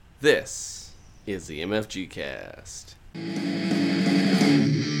This is the MFG Cast.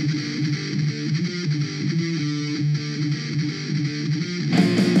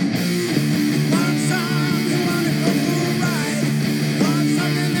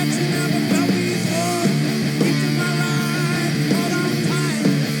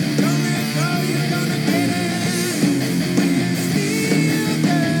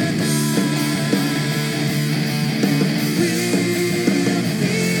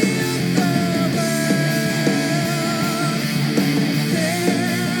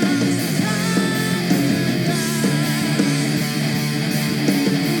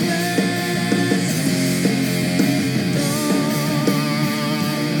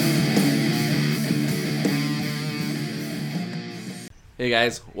 Hey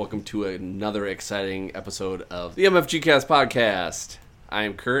guys, welcome to another exciting episode of the MFG Cast podcast. I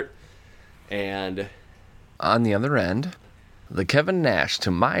am Kurt, and on the other end, the Kevin Nash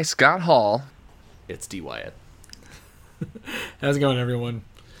to my Scott Hall, it's D. Wyatt. How's it going, everyone?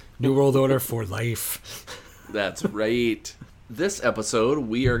 New World Order for life. That's right. This episode,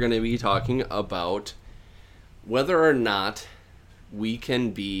 we are going to be talking about whether or not we can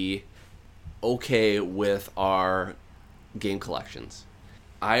be okay with our game collections.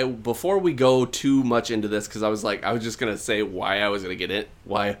 Before we go too much into this, because I was just going to say why I was going to get it,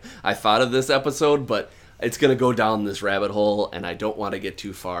 why I thought of this episode, but it's going to go down this rabbit hole, and I don't want to get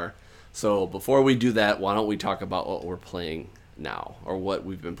too far. So before we do that, why don't we talk about what we're playing now, or what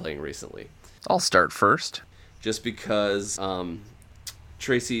we've been playing recently. I'll start first. Just because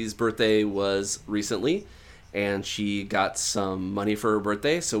Tracy's birthday was recently, and she got some money for her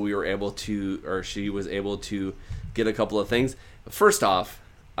birthday, so she was able to get a couple of things. First off,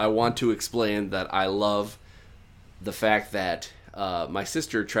 I want to explain that I love the fact that my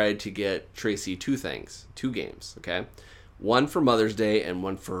sister tried to get Tracy two games, okay? One for Mother's Day and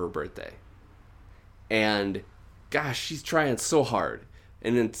one for her birthday. And gosh, she's trying so hard.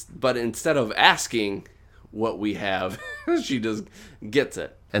 But instead of asking what we have, she just gets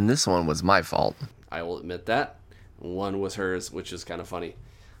it. And this one was my fault. I will admit that. One was hers, which is kind of funny.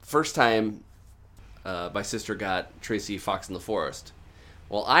 First time, my sister got Tracy Fox in the Forest.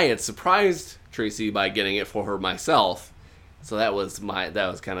 Well, I had surprised Tracy by getting it for her myself, so that was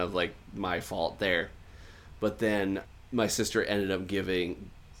kind of like my fault there. But then my sister ended up giving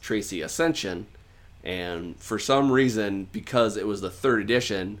Tracy Ascension, and for some reason, because it was the third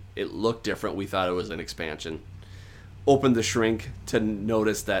edition, it looked different. We thought it was an expansion. Opened the shrink to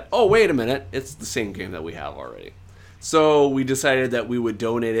notice that, oh, wait a minute, it's the same game that we have already. So we decided that we would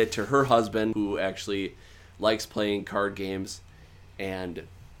donate it to her husband, who actually likes playing card games,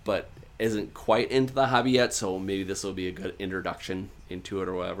 but isn't quite into the hobby yet, so maybe this will be a good introduction into it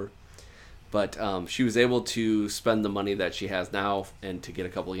or whatever. But she was able to spend the money that she has now and to get a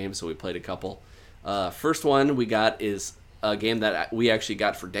couple of games, so we played a couple. First one we got is a game that we actually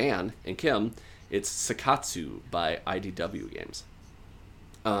got for Dan and Kim. It's Sakatsu by IDW Games.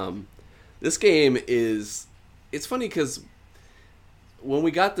 This game it's funny because when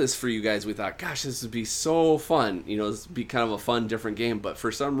we got this for you guys, we thought, gosh, this would be so fun. This would be kind of a fun, different game. But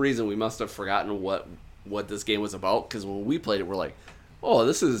for some reason, we must have forgotten what this game was about. Because when we played it, we're like, oh,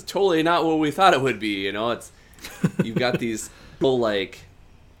 this is totally not what we thought it would be. You've got these little, like,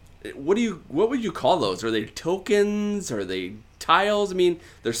 what would you call those? Are they tokens? Are they tiles? I mean,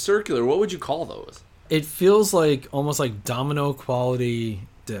 they're circular. What would you call those? It feels like almost like domino quality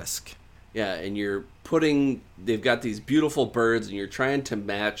disc. Yeah, and they've got these beautiful birds, and you're trying to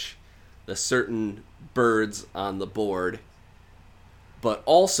match the certain birds on the board. But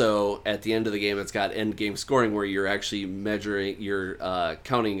also, at the end of the game, it's got end game scoring where you're actually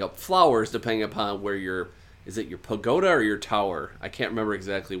counting up flowers depending upon where is it your pagoda or your tower? I can't remember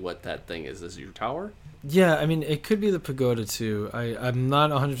exactly what that thing is. Is it your tower? Yeah, I mean, it could be the pagoda too. I'm not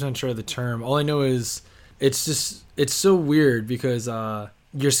 100% sure of the term. All I know is it's so weird because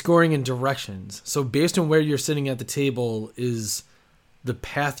you're scoring in directions. So based on where you're sitting at the table is the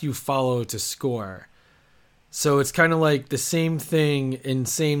path you follow to score. So it's kind of like the same thing in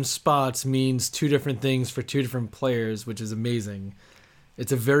same spots means two different things for two different players, which is amazing.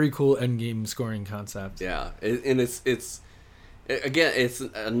 It's a very cool endgame scoring concept. Yeah, and it's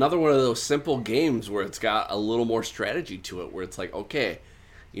another one of those simple games where it's got a little more strategy to it, where it's like, okay,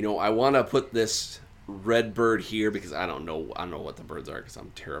 I want to put this red bird here because I don't know what the birds are because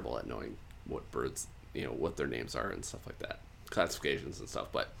I'm terrible at knowing what birds, what their names are and stuff like that, classifications and stuff.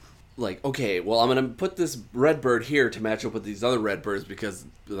 But like, okay, well, I'm going to put this red bird here to match up with these other red birds because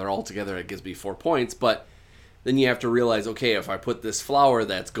they're all together. It gives me 4 points. But then you have to realize, okay, if I put this flower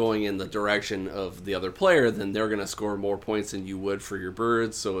that's going in the direction of the other player, then they're going to score more points than you would for your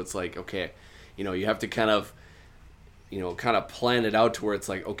birds. So it's like, okay, you have to kind of plan it out to where it's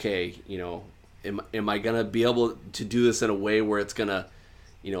like, okay, am I going to be able to do this in a way where it's going to,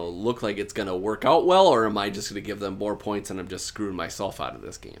 look like it's going to work out well, or am I just going to give them more points and I'm just screwing myself out of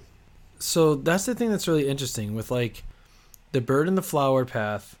this game? So that's the thing that's really interesting with like the bird and the flower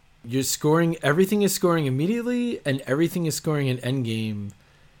path. You're scoring, everything is scoring immediately and everything is scoring in endgame.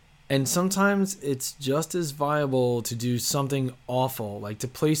 And sometimes it's just as viable to do something awful, like to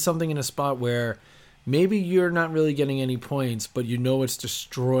place something in a spot where maybe you're not really getting any points, but it's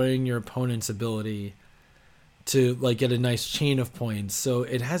destroying your opponent's ability to like get a nice chain of points. So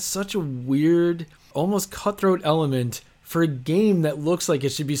it has such a weird, almost cutthroat element for a game that looks like it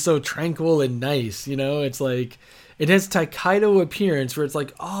should be so tranquil and nice. It's like, it has Taikaido appearance where it's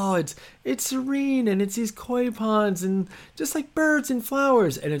like, oh, it's serene and it's these koi ponds and just like birds and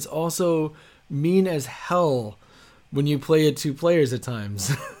flowers. And it's also mean as hell when you play it 2 players at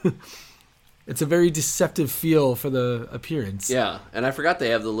times. It's a very deceptive feel for the appearance. Yeah, and I forgot they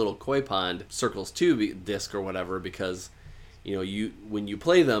have the little koi pond circles too, disc or whatever, because when you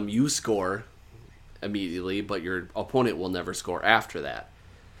play them, you score immediately, but your opponent will never score after that.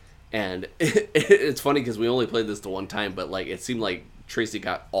 And it's funny because we only played this the one time, but like it seemed like Tracy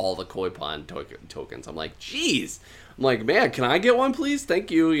got all the koi pond tokens. I'm like, geez. I'm like, man, can I get one, please?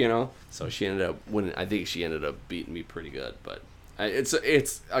 Thank you. So she ended up winning. I think she ended up beating me pretty good. But it's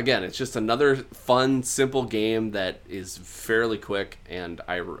just another fun, simple game that is fairly quick, and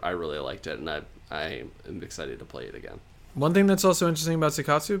I really liked it, and I am excited to play it again. One thing that's also interesting about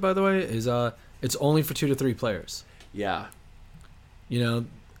Sekatsu, by the way, is it's only for 2 to 3 players. Yeah.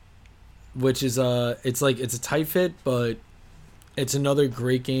 Which is it's a tight fit, but it's another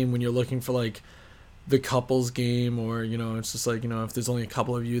great game when you're looking for like the couples game, or it's just like if there's only a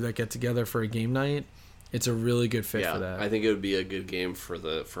couple of you that get together for a game night, it's a really good fit for that. I think it would be a good game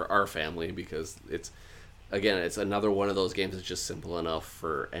for our family, because it's another one of those games that's just simple enough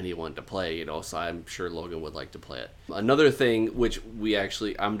for anyone to play, so I'm sure Logan would like to play it. Another thing which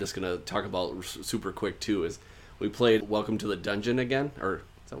I'm just going to talk about super quick too, is we played Welcome to the Dungeon again, or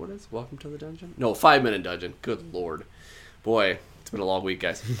is that what it is? Welcome to the Dungeon? No, 5 Minute Dungeon. Good Lord. Boy, it's been a long week,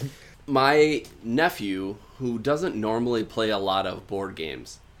 guys. My nephew, who doesn't normally play a lot of board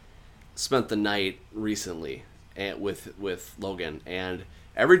games, spent the night recently with Logan, and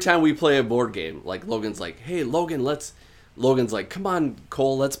every time we play a board game, like Logan's like, hey Logan, Logan's like, come on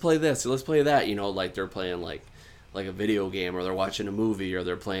Cole, let's play this, let's play that, like they're playing like a video game, or they're watching a movie, or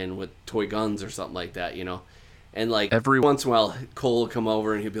they're playing with toy guns or something like that, and like every once in a while Cole will come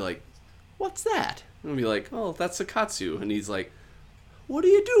over and he'll be like, what's that? And I'll be like, oh, that's Sekatsu. And he's like, what do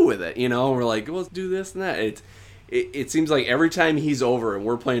you do with it? We're like, well, let's do this and that. It seems like every time he's over and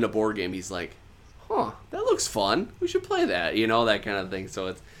we're playing a board game, he's like, huh, that looks fun, we should play that, that kind of thing.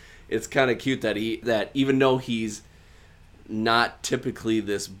 So it's kind of cute that even though he's not typically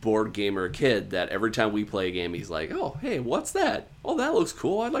this board gamer kid, that every time we play a game, he's like, oh, hey, what's that? Oh, that looks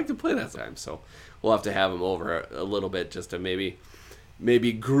cool, I'd like to play that time. So we'll have to have him over a little bit just to maybe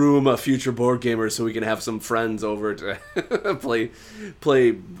groom a future board gamer, so we can have some friends over to play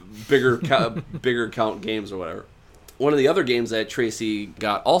bigger count games or whatever. One of the other games that Tracy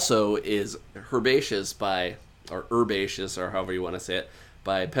got also is Herbaceous Herbaceous, or however you want to say it,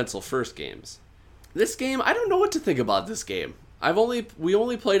 by Pencil First Games. This game, I don't know what to think about this game.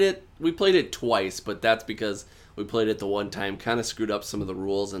 We played it twice, but that's because we played it the one time, kind of screwed up some of the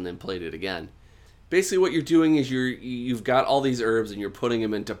rules, and then played it again. Basically what you're doing is you've got all these herbs and you're putting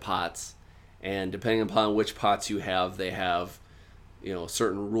them into pots, and depending upon which pots you have, they have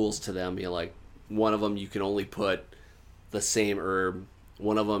certain rules to them. Like one of them you can only put the same herb.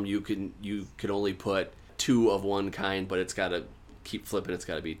 One of them you can only put 2 of one kind, but it's got to keep flipping. It's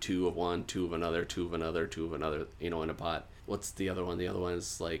got to be 2 of one, 2 of another, 2 of another, 2 of another, in a pot. What's the other one? The other one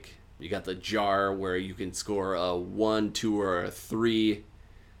is like, you got the jar where you can score a 1, 2, or a 3,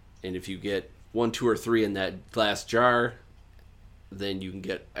 and if you get 1, 2, or 3 in that glass jar, then you can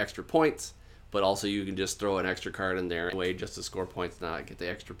get extra points, but also you can just throw an extra card in there anyway just to score points, not get the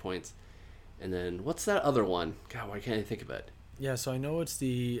extra points. And then what's that other one? God, why can't I think of it? Yeah, so I know it's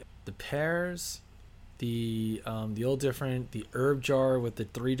the pears, the old different, the herb jar with the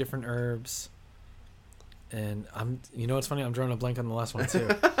 3 different herbs, and what's funny? I'm drawing a blank on the last one too.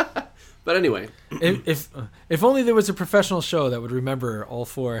 But anyway, if only there was a professional show that would remember all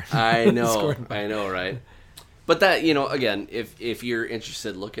 4. I know, right? But that, again, if you're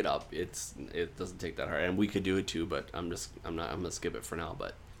interested, look it up. It doesn't take that hard, and we could do it too. But I'm gonna skip it for now.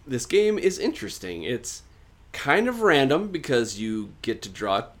 But this game is interesting. It's kind of random because you get to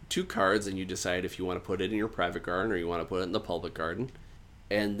draw 2 cards and you decide if you want to put it in your private garden or you want to put it in the public garden.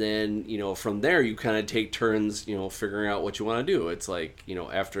 And then, from there you kind of take turns, figuring out what you want to do. It's like,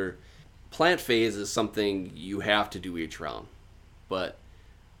 after plant phase is something you have to do each round. But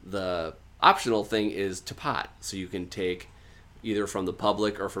the optional thing is to pot. So you can take either from the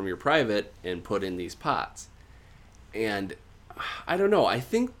public or from your private and put in these pots. And I don't know, I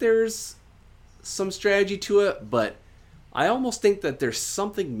think there's some strategy to it, but I almost think that there's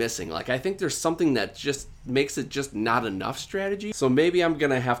something missing. Like, I think there's something that just makes it just not enough strategy. So maybe I'm going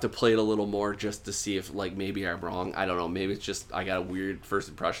to have to play it a little more just to see if, like, maybe I'm wrong. I don't know. Maybe it's just I got a weird first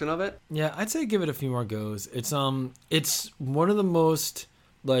impression of it. Yeah, I'd say give it a few more goes. It's one of the most,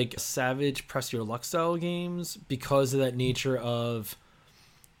 like, savage press your luck style games because of that nature of,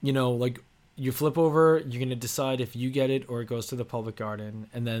 like, you flip over, you're going to decide if you get it or it goes to the public garden,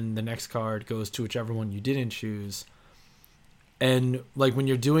 and then the next card goes to whichever one you didn't choose. And, like, when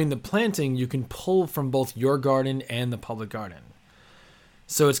you're doing the planting, you can pull from both your garden and the public garden.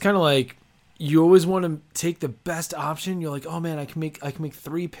 So it's kind of like you always want to take the best option. You're like, oh man, I can make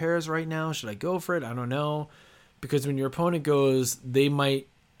 3 pairs right now. Should I go for it? I don't know. Because when your opponent goes, they might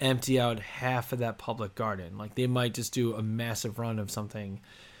empty out half of that public garden. Like, they might just do a massive run of something,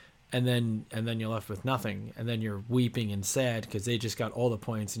 and then you're left with nothing. And then you're weeping and sad because they just got all the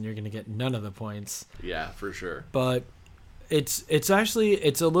points and you're going to get none of the points. Yeah, for sure. But it's actually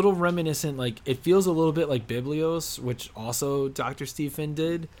a little reminiscent, like, it feels a little bit like Biblios, which also Dr. Steve Finn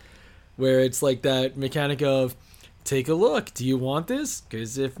did, where it's like that mechanic of, take a look, do you want this?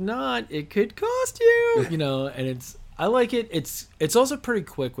 Because if not, it could cost you, and I like it. It's also pretty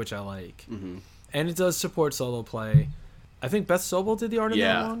quick, which I like. Mm-hmm. And it does support solo play. I think Beth Sobel did the art of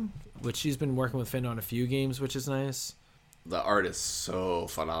that one, which she's been working with Finn on a few games, which is nice. The art is so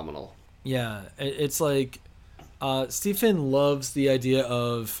phenomenal. Yeah, it's like, Steve Finn loves the idea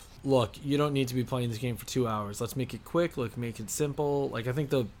of, look, you don't need to be playing this game for 2 hours. Let's make it quick. Let's make it simple. Like, I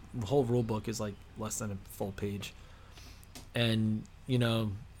think the whole rule book is like less than a full page. And,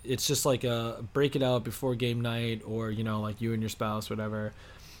 it's just like a break it out before game night, or, like you and your spouse, whatever.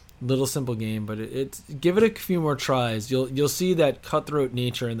 Little simple game, but it's give it a few more tries. You'll see that cutthroat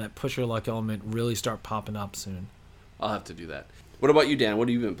nature and that push your luck element really start popping up soon. I'll have to do that. What about you, Dan? What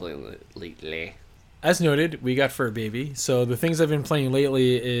have you been playing lately? As noted, we got Fur Baby. So the things I've been playing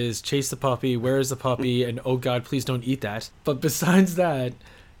lately is Chase the Puppy, Where is the Puppy, and Oh God, Please Don't Eat That. But besides that,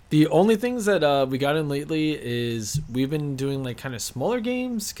 the only things that we got in lately is we've been doing like kind of smaller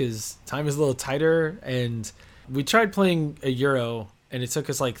games because time is a little tighter. And we tried playing a Euro, and it took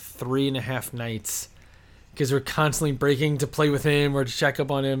us like 3.5 nights because we're constantly breaking to play with him or to check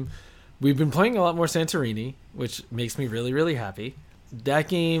up on him. We've been playing a lot more Santorini, which makes me really, really happy. That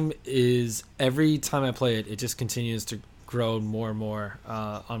game is, every time I play it, it just continues to grow more and more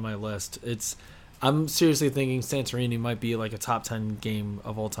on my list. I'm seriously thinking Santorini might be like a top 10 game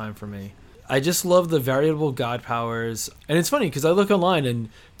of all time for me. I just love the variable god powers. And it's funny because I look online and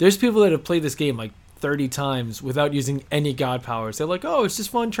there's people that have played this game like 30 times without using any god powers. They're like, oh, it's just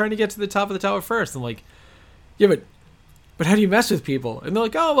fun trying to get to the top of the tower first. I'm like, yeah, but how do you mess with people? And they're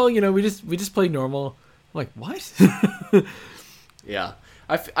like, oh, well, we just play normal. I'm like, what? Yeah,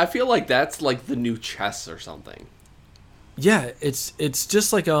 I feel like that's like the new chess or something. Yeah, it's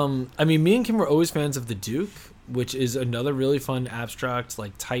just like me and Kim were always fans of the Duke, which is another really fun abstract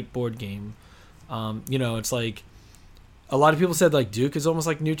like type board game. It's like a lot of people said like Duke is almost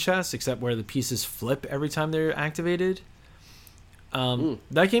like new chess, except where the pieces flip every time they're activated.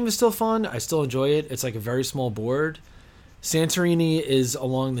 That game is still fun. I still enjoy it. It's like a very small board. Santorini is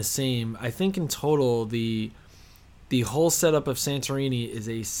along the same. I think in total the whole setup of Santorini is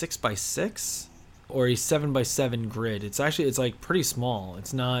a 6x6 or a 7x7 grid. It's like pretty small.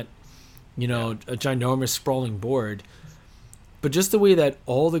 It's not, a ginormous sprawling board. But just the way that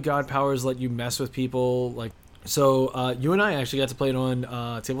all the god powers let you mess with people, like, so you and I actually got to play it on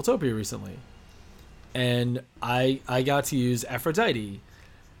Tabletopia recently. And I got to use Aphrodite.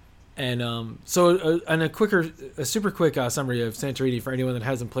 And a super quick summary of Santorini for anyone that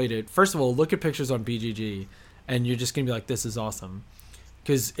hasn't played it. First of all, look at pictures on BGG. And you're just going to be like, this is awesome.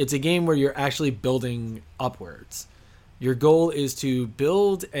 Because it's a game where you're actually building upwards. Your goal is to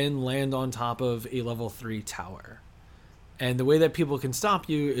build and land on top of a level 3 tower. And the way that people can stop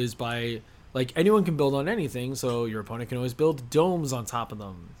you is by, like, anyone can build on anything. So your opponent can always build domes on top of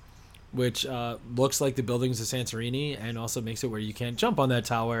them. Which looks like the buildings of Santorini and also makes it where you can't jump on that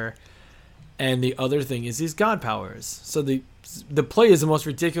tower. And the other thing is these god powers. So the play is the most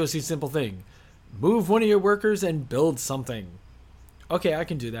ridiculously simple thing. Move one of your workers and build something. okay, I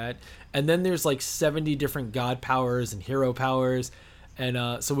can do that. And then there's like 70 different god powers and hero powers.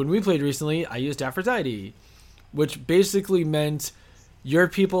 And so when we played recently, I used Aphrodite, which basically meant your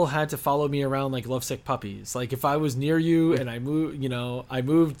people had to follow me around like lovesick puppies. Like if I was near you and I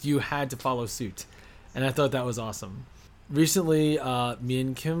moved, you had to follow suit. And I thought that was awesome. Recently, me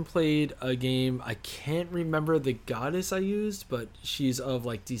and Kim played a game. I can't remember the goddess I used, but she's of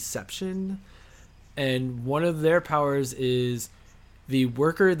like deception. And one of their powers is the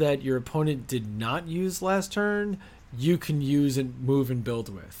worker that your opponent did not use last turn, you can use and move and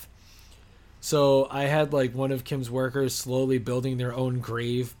build with. So I had like one of Kim's workers slowly building their own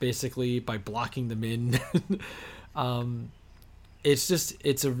grave, basically by blocking them in.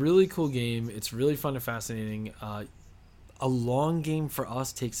 It's a really cool game. It's really fun and fascinating. A long game for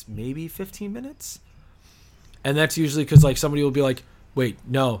us takes maybe 15 minutes. And that's usually because like somebody will be like, wait,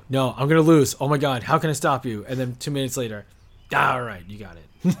 no, I'm going to lose. Oh my God, how can I stop you? And then 2 minutes later, all right, you got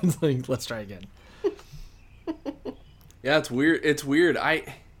it. Like, let's try again. Yeah, it's weird. It's weird. I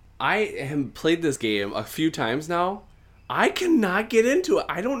have played this game a few times now. I cannot get into it.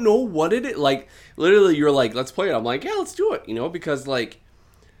 I don't know what it is. Like, literally, you're like, let's play it. I'm like, yeah, let's do it. You know, because, like,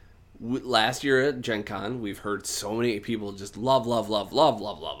 last year at Gen Con, we've heard so many people just love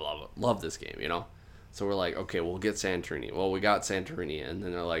this game, you know? So we're like, okay, we'll get Santorini. Well, we got Santorini. And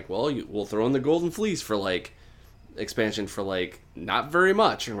then they're like, well, we'll throw in the Golden Fleece for, like, expansion for, like, not very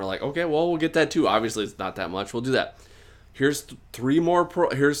much. And we're like, okay, well, we'll get that too. Obviously, it's not that much. We'll do that. Here's three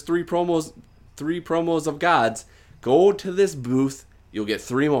promos of gods. Go to this booth, you'll get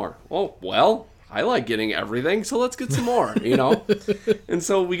 3 more. Oh, well, I like getting everything, so let's get some more, you know? And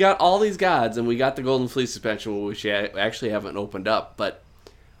so we got all these gods, and we got the Golden Fleece suspension, which we actually haven't opened up, but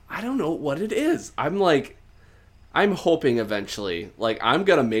I don't know what it is. I'm hoping eventually, like, I'm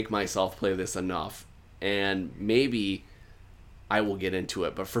going to make myself play this enough, and maybe I will get into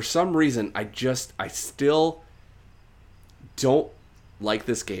it. But for some reason, I still don't like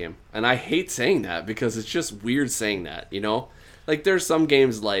this game. And I hate saying that because it's just weird saying that, you know? Like, there's some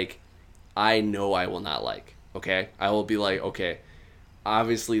games, like, I know I will not like, okay? I will be like, okay,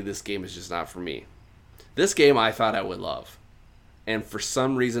 obviously this game is just not for me. This game I thought I would love. And for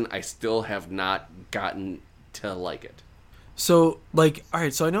some reason, I still have not gotten to like it. So, like, all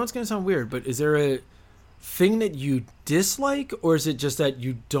right, so I know it's going to sound weird, but is there a thing that you dislike, or is it just that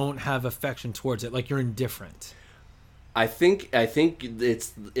you don't have affection towards it? Like, you're indifferent? I think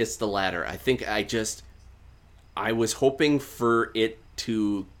it's the latter. I think I was hoping for it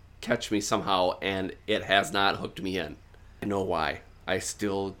to catch me somehow, and it has not hooked me in. I know why. I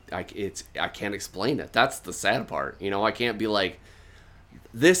can't explain it. That's the sad part. You know, I can't be like,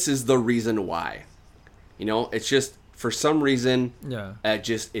 this is the reason why. You know, it's just for some reason. Yeah.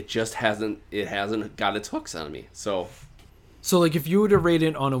 It hasn't got its hooks on me. So like, if you were to rate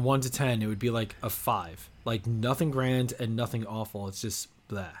it on a 1 to 10, it would be like a 5. Like, nothing grand and nothing awful. It's just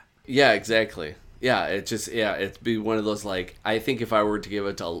blah. Yeah, exactly. Yeah, it'd be one of those, like, I think if I were to give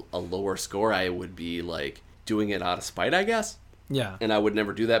it a lower score, I would be, like, doing it out of spite, I guess. Yeah. And I would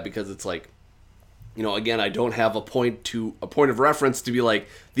never do that because it's like, you know, again, I don't have a point of reference to be like,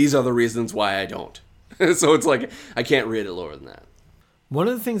 these are the reasons why I don't. So it's like, I can't rate it lower than that. One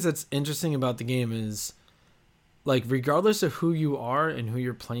of the things that's interesting about the game is, like, regardless of who you are and who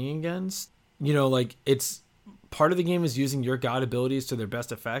you're playing against, you know, like, it's part of the game is using your god abilities to their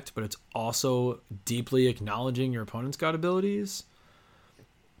best effect, but it's also deeply acknowledging your opponent's god abilities.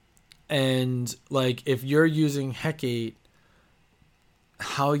 And, like, if you're using Hecate,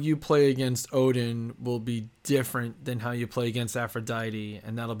 how you play against Odin will be different than how you play against Aphrodite,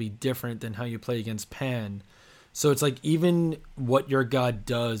 and that'll be different than how you play against Pan. So it's like, even what your god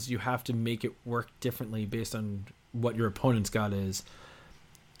does, you have to make it work differently based on what your opponent's god is.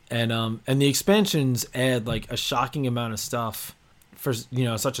 And the expansions add, like, a shocking amount of stuff for, you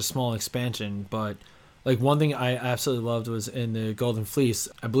know, such a small expansion. But, like, one thing I absolutely loved was in the Golden Fleece,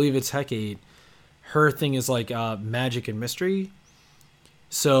 I believe it's Hecate, her thing is like magic and mystery.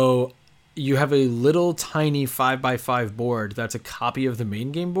 So you have a little tiny 5x5 board that's a copy of the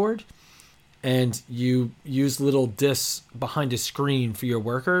main game board, and you use little discs behind a screen for your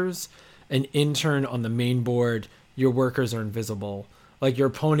workers, and in turn on the main board, your workers are invisible. Like, your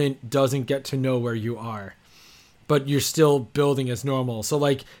opponent doesn't get to know where you are, but you're still building as normal. So,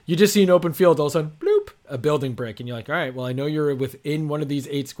 like, you just see an open field, all of a sudden, bloop, a building brick, and you're like, all right, well, I know you're within one of these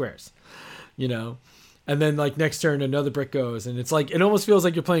 8 squares, you know? And then, like, next turn, another brick goes, and it's like, it almost feels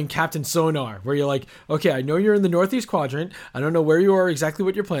like you're playing Captain Sonar, where you're like, okay, I know you're in the northeast quadrant. I don't know where you are, exactly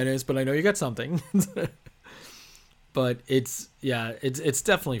what your plan is, but I know you got something. But it's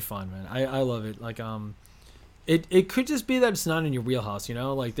definitely fun, man. I love it. Like, it could just be that it's not in your wheelhouse, you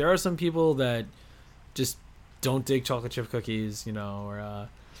know? Like, there are some people that just don't dig chocolate chip cookies, you know, or,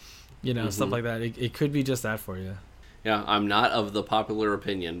 stuff like that. It could be just that for you. Yeah, I'm not of the popular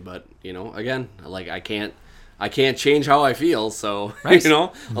opinion, but, again, like, I can't change how I feel, so, Right.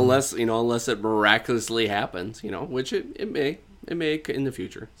 unless it miraculously happens, which it may in the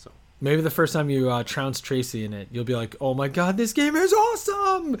future, so. Maybe the first time you trounce Tracy in it, you'll be like, "Oh my god, this game is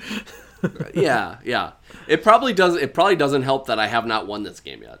awesome!" Yeah. It probably doesn't help that I have not won this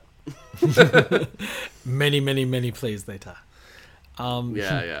game yet. Many plays later.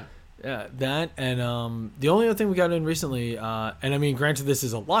 Yeah. Yeah, that and the only other thing we got in recently, and I mean, granted, this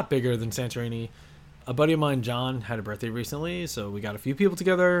is a lot bigger than Santorini. A buddy of mine, John, had a birthday recently, so we got a few people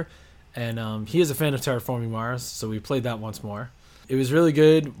together, and he is a fan of Terraforming Mars, so we played that once more. It was really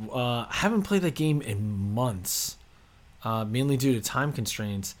good. I haven't played that game in months, mainly due to time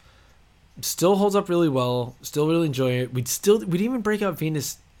constraints. Still holds up really well. Still really enjoy it. We didn't even break out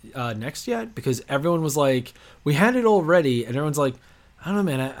Venus Next yet because everyone was like, we had it all ready, and everyone's like, I don't know,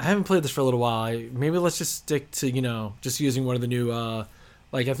 man. I haven't played this for a little while. Maybe let's just stick to just using one of the new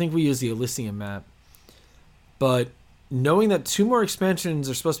I think we use the Elysium map. But knowing that 2 more expansions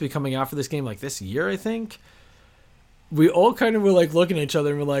are supposed to be coming out for this game like this year, I think, we all kind of were like looking at each other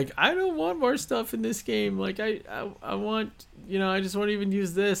and we're like, I don't want more stuff in this game. Like I want, I just want to even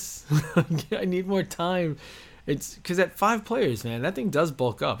use this. I need more time. It's because at 5 players, man, that thing does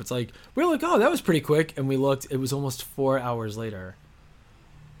bulk up. It's like, we're like, oh, that was pretty quick. And we looked, it was almost 4 hours later.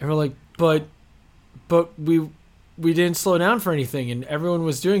 And we're like, but we didn't slow down for anything. And everyone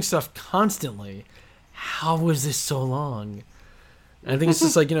was doing stuff constantly. How was this so long? And I think it's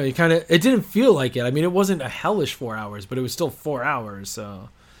just like, you kind of, it didn't feel like it. I mean, it wasn't a hellish 4 hours, but it was still 4 hours. So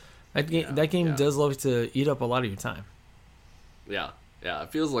that game does love to eat up a lot of your time. Yeah. It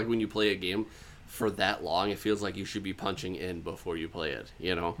feels like when you play a game for that long, it feels like you should be punching in before you play it,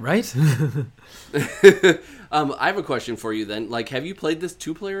 Right? I have a question for you then. Like, have you played this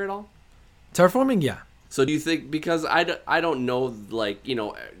 2-player at all? Terraforming, yeah. So do you think, because I don't know, like,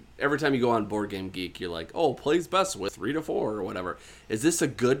 every time you go on Board Game Geek, you're like, oh, plays best with 3 to 4 or whatever. Is this a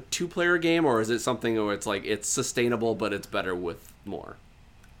good 2-player game, or is it something where it's like it's sustainable but it's better with more?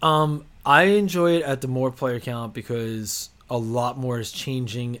 I enjoy it at the more player count because a lot more is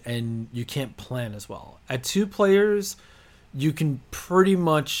changing and you can't plan as well. At 2 players, you can pretty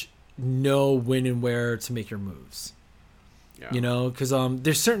much know when and where to make your moves. Yeah. Because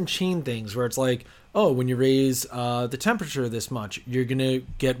there's certain chain things where it's like, oh, when you raise the temperature this much, you're going to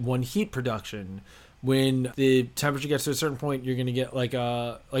get 1 heat production. When the temperature gets to a certain point, you're going to get like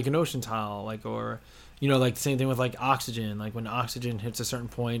an ocean tile, like the same thing with like oxygen, like when oxygen hits a certain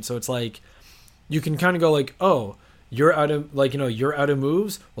point. So it's like you can kind of go like, oh, you're out of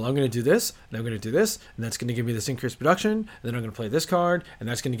moves. Well, I'm going to do this, and I'm going to do this, and that's going to give me this increased production. And then I'm going to play this card, and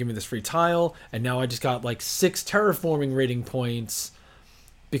that's going to give me this free tile. And now I just got like 6 terraforming rating points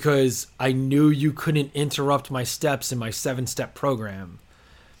because I knew you couldn't interrupt my steps in my 7-step program.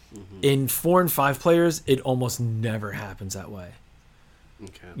 Mm-hmm. In 4 and 5 players, it almost never happens that way.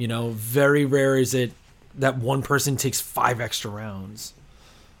 Okay. Very rare is it that one person takes 5 extra rounds.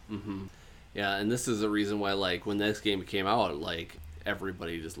 Mm-hmm. Yeah, and this is the reason why, like, when this game came out, like,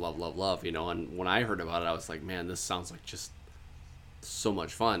 everybody just love, and when I heard about it, I was like, man, this sounds like just so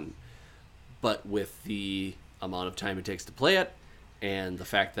much fun. But with the amount of time it takes to play it, and the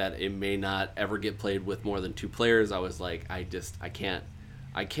fact that it may not ever get played with more than 2 players, I was like, I can't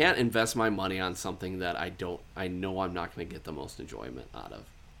invest my money on something that I know I'm not going to get the most enjoyment out of.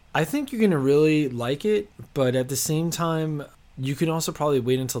 I think you're going to really like it, but at the same time, you can also probably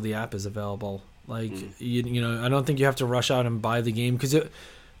wait until the app is available. Like, I don't think you have to rush out and buy the game because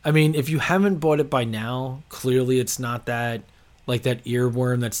if you haven't bought it by now, clearly it's not that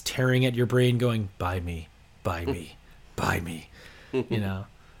earworm that's tearing at your brain going, buy me, buy me, buy me,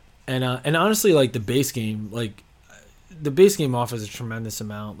 and honestly, like the base game offers a tremendous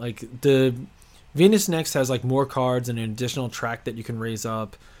amount. Like the Venus Next has like more cards and an additional track that you can raise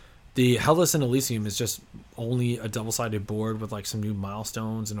up. The Hellas and Elysium is just only a double-sided board with like some new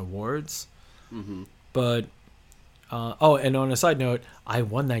milestones and awards. Mm-hmm. But and on a side note, I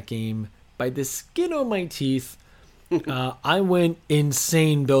won that game by the skin on my teeth. I went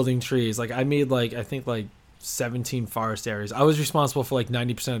insane building trees. Like I made I think 17 forest areas. I was responsible for like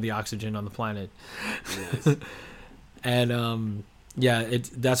 90% of the oxygen on the planet. Nice. And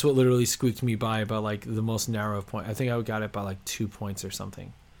that's what literally squeaked me by about like the most narrow point. I think I got it by like 2 points or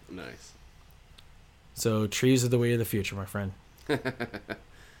something. Nice. So trees are the way of the future, my friend.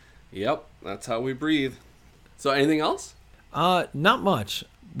 Yep, that's how we breathe. So anything else? Not much.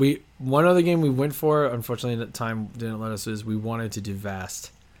 One other game we went for, unfortunately, that time didn't let us. Is we wanted to do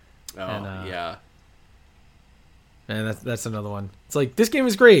Vast. Oh, And, yeah. And that's another one. It's like, this game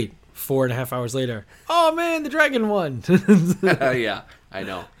is great. 4.5 hours later, oh man, the dragon won. Yeah, I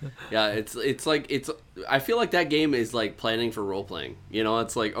know. Yeah, it's like I feel like that game is like planning for role playing. You know,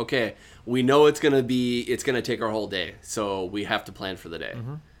 it's like, okay, we know it's gonna take our whole day, so we have to plan for the day.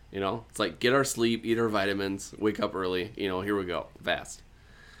 Mm-hmm. You know, it's like get our sleep, eat our vitamins, wake up early. You know, here we go, Vast.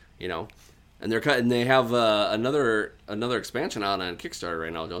 You know, and they have another expansion out on Kickstarter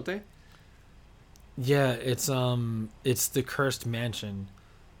right now, don't they? Yeah, it's the Cursed Mansion,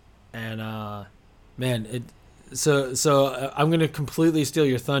 and man, so I'm gonna completely steal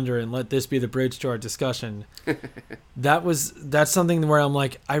your thunder and let this be the bridge to our discussion. That's something where I'm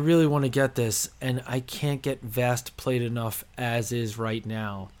like, I really want to get this, and I can't get Vast played enough as is right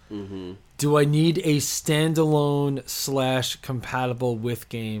now. Mm-hmm. Do I need a standalone / compatible with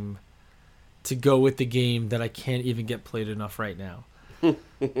game to go with the game that I can't even get played enough right now?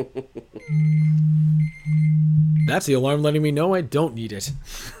 That's the alarm letting me know I don't need it.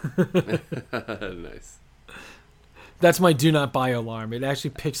 Nice. That's my do not buy alarm. It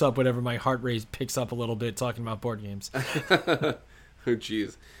actually picks up whatever my heart rate picks up a little bit talking about board games. Oh,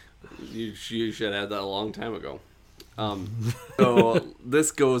 jeez. You should have had that a long time ago. So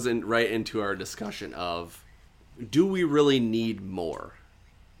this goes right into our discussion of, do we really need more?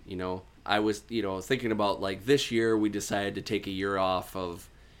 You know, I was thinking about, like, this year we decided to take a year off of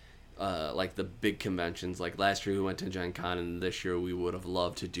like the big conventions. Like last year we went to Gen Con, and this year we would have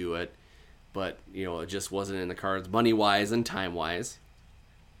loved to do it, but it just wasn't in the cards, money wise and time wise.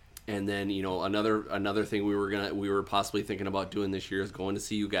 And then another thing we were possibly thinking about doing this year is going to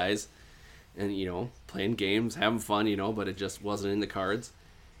see you guys, and playing games, having fun, but it just wasn't in the cards.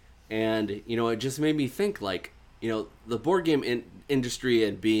 And it just made me think, like, the board game industry,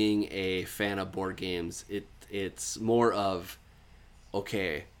 and being a fan of board games, it's more of,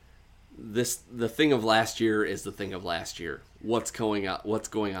 okay, the thing of last year is the thing of last year. What's going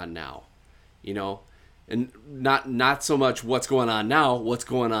on now? And not so much what's going on now, what's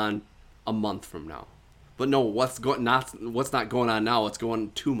going on a month from now. But no, what's not going on now, what's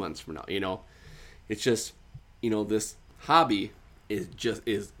going 2 months from now, It's just, this hobby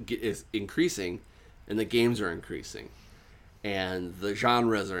is increasing, and the games are increasing, and the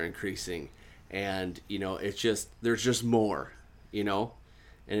genres are increasing, and it's just, there's just more, and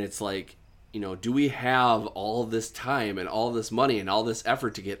it's like, do we have all this time and all this money and all this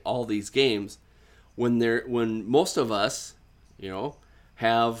effort to get all these games when most of us,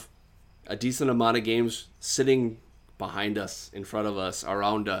 have a decent amount of games sitting behind us, in front of us,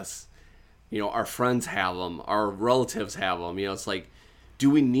 around us, our friends have them, our relatives have them, it's like, do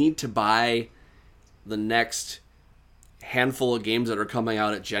we need to buy the next handful of games that are coming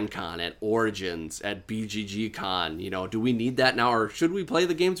out at Gen Con, at Origins, at BGG Con? Do we need that now, or should we play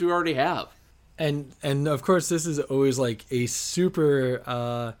the games we already have? And of course, this is always like a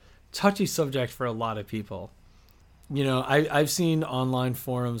super touchy subject for a lot of people. I've seen online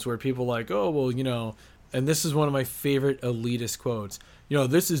forums where people are like, oh, well, and this is one of my favorite elitist quotes.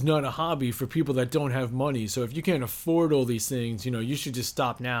 This is not a hobby for people that don't have money. So if you can't afford all these things, you should just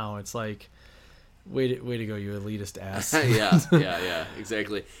stop now. It's like, way to go, you elitist ass. yeah,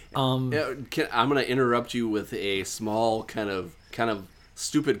 exactly. I'm gonna interrupt you with a small kind of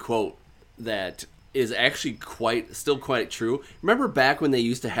stupid quote that is actually still quite true. Remember back when they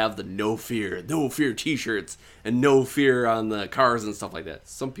used to have the no fear t-shirts and no fear on the cars and stuff like that?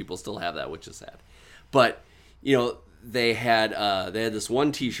 Some people still have that, which is sad. But they had this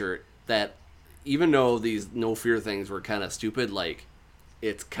one t-shirt that, even though these no fear things were kind of stupid, like,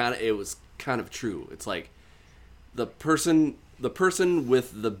 it was kind of true. It's like the person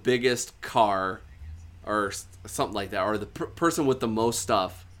with the biggest car or something like that, or the person with the most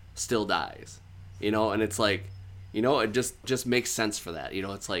stuff still dies, and it's like, it just makes sense for that.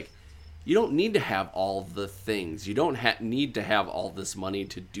 It's like, you don't need to have all the things. You don't need to have all this money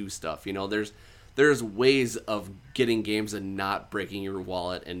to do stuff. There's ways of getting games and not breaking your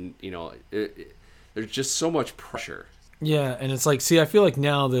wallet, and there's just so much pressure. Yeah, and it's like, see, I feel like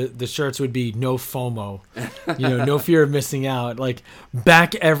now the shirts would be no FOMO, no fear of missing out, like,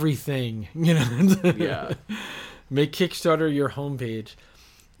 back everything, Yeah. Make Kickstarter your homepage.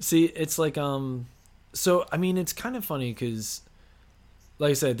 See, it's like, so, I mean, it's kind of funny because,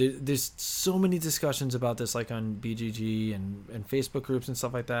 like I said, there's so many discussions about this, like, on BGG and Facebook groups and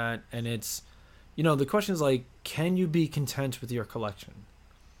stuff like that, and it's, the question is, like, can you be content with your collection?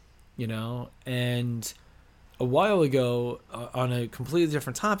 And a while ago, on a completely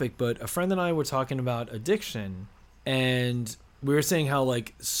different topic, but a friend and I were talking about addiction, and we were saying how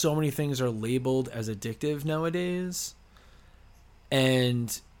like so many things are labeled as addictive nowadays,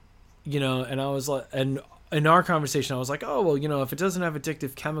 and and I was like, and in our conversation I was like, oh well, if it doesn't have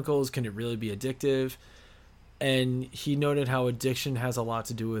addictive chemicals, can it really be addictive? And he noted how addiction has a lot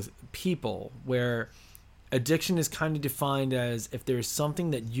to do with people, where addiction is kind of defined as if there is something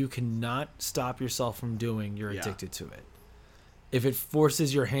that you cannot stop yourself from doing, you're addicted to it. If it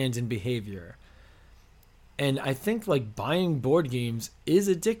forces your hand in behavior. And I think like buying board games is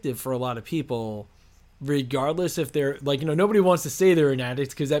addictive for a lot of people, regardless if they're like, nobody wants to say they're an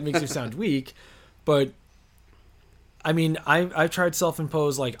addict because that makes you sound weak. But I mean, I've tried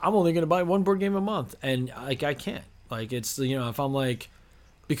self-imposed, like, I'm only going to buy one board game a month. And like, I can't. Like, it's, if I'm like,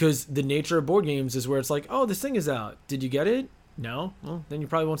 because the nature of board games is where it's like, oh, this thing is out. Did you get it? No? Well, then you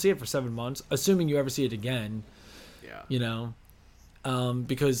probably won't see it for 7 months, assuming you ever see it again. Yeah.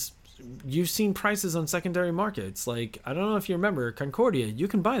 Because you've seen prices on secondary markets. Like, I don't know if you remember Concordia. You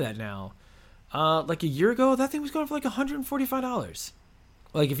can buy that now. Like a year ago, that thing was going for like $145.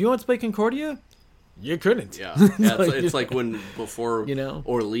 Like, if you want to play Concordia, you couldn't. Yeah, it's like when before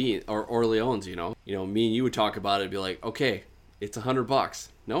Orleans, me and you would talk about it and be like, okay, it's $100.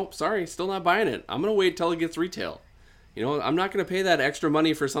 Nope, sorry, still not buying it. I'm gonna wait till it gets retail. I'm not gonna pay that extra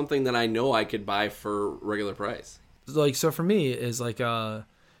money for something that I know I could buy for regular price. Like, so for me is like, because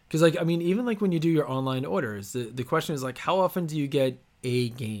like, I mean, even like when you do your online orders, the question is like, how often do you get a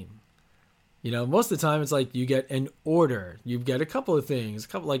game? Most of the time it's like you get an order. You get a couple of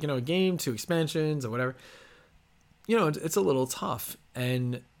things, like, a game, 2 expansions or whatever. It's a little tough.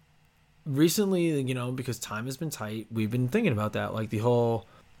 And recently, because time has been tight, we've been thinking about that. Like the whole,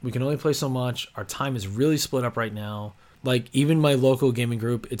 we can only play so much. Our time is really split up right now. Like even my local gaming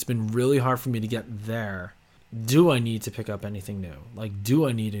group, it's been really hard for me to get there. Do I need to pick up anything new? Like, do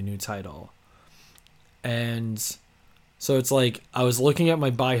I need a new title? And so it's like, I was looking at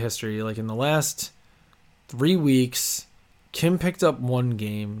my buy history, like in the last 3 weeks, Kim picked up one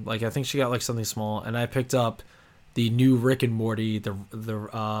game. Like, I think she got like something small, and I picked up the new Rick and Morty,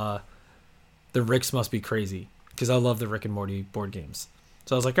 the Ricks Must Be Crazy, because I love the Rick and Morty board games.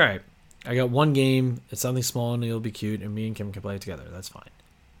 So I was like, all right, I got one game, it's something small and it'll be cute, and me and Kim can play it together. That's fine.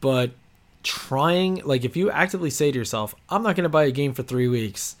 But trying, like, if you actively say to yourself, I'm not going to buy a game for 3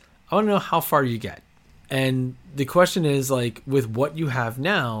 weeks, I want to know how far you get. And the question is, like, with what you have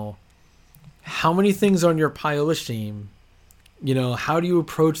now, how many things on your pile of shame? How do you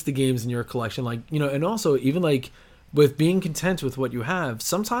approach the games in your collection? Like, and also even like with being content with what you have,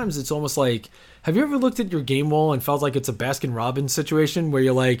 sometimes it's almost like, have you ever looked at your game wall and felt like it's a Baskin-Robbins situation where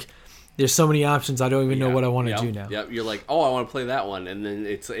you're like, there's so many options, I don't even know what I want to do now. Yeah, you're like, oh, I want to play that one. And then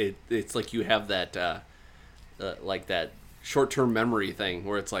it's like you have that, like that short-term memory thing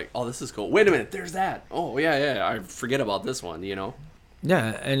where it's like, oh, this is cool. Wait a minute, there's that. Oh, yeah, I forget about this one,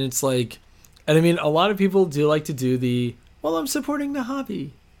 Yeah, and it's like, and I mean, a lot of people do like to do the, well, I'm supporting the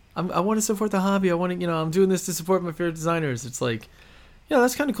hobby. I want to support the hobby. I want to, I'm doing this to support my favorite designers. It's like,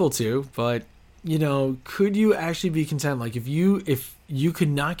 that's kind of cool too. But, could you actually be content? Like if you could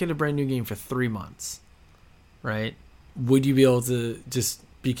not get a brand new game for 3 months, right? Would you be able to just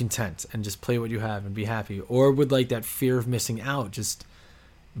be content and just play what you have and be happy? Or would like that fear of missing out just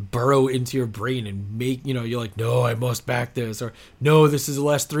burrow into your brain and make, you're like, no, I must back this, or no, this is the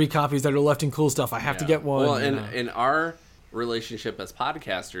last 3 copies that are left in cool stuff, I have to get one. Well, and our relationship as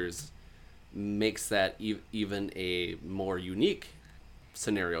podcasters makes that even a more unique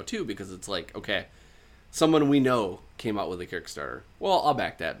scenario too, because it's like, okay, someone we know came out with a Kickstarter, well, I'll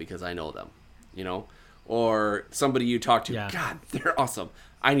back that because I know them, or somebody you talk to, God, they're awesome,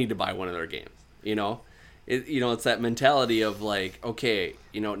 I need to buy one of their games. It's that mentality of like, okay,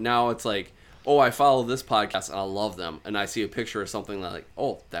 now it's like, oh, I follow this podcast and I love them, and I see a picture of something like,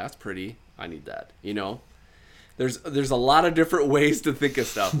 oh, that's pretty, I need that. There's a lot of different ways to think of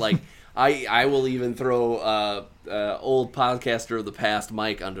stuff. Like I will even throw old podcaster of the past,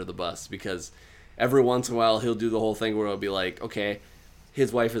 Mike, under the bus, because every once in a while he'll do the whole thing where it'll be like, okay,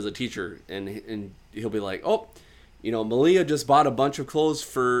 his wife is a teacher, and he'll be like, oh, Malia just bought a bunch of clothes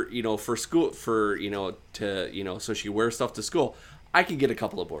for school, so she wears stuff to school. I could get a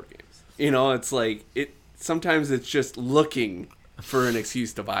couple of board games. It's like, sometimes it's just looking for an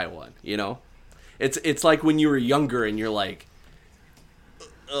excuse to buy one, It's like when you were younger and you're like,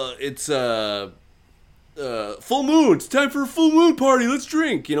 it's full moon. It's time for a full moon party. Let's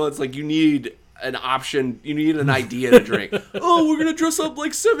drink. It's like you need an option. You need an idea to drink. Oh, we're going to dress up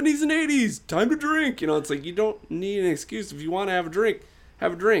like 70s and 80s. Time to drink. It's like you don't need an excuse. If you want to have a drink,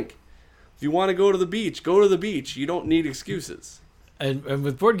 have a drink. If you want to go to the beach, go to the beach. You don't need excuses. And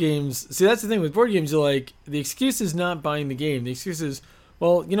with board games, see, that's the thing. With board games, you're like, the excuse is not buying the game. The excuse is,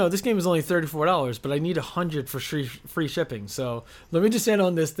 well, this game is only $34, but I need 100 for free shipping. So let me just add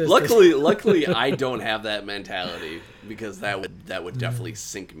on this. Luckily, I don't have that mentality, because that would definitely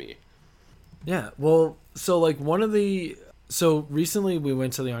sink me. Yeah, well, so like so recently we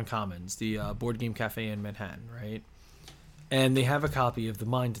went to the Uncommons, the board game cafe in Manhattan, right? And they have a copy of The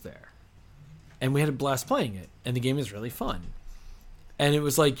Mind there. And we had a blast playing it, and the game is really fun. And it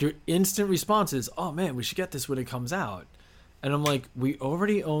was like your instant response is, oh man, we should get this when it comes out. And I'm like, we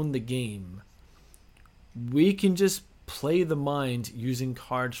already own the game. We can just play The Mind using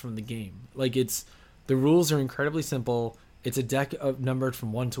cards from the game. Like, the rules are incredibly simple. It's a deck numbered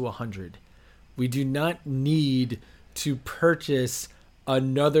from 1 to 100. We do not need to purchase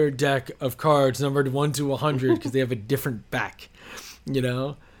another deck of cards numbered 1 to 100 because they have a different back,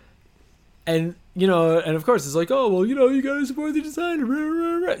 And, and of course it's like, oh, well, you gotta support the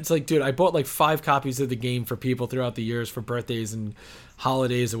designer. It's like, dude, I bought like 5 copies of the game for people throughout the years for birthdays and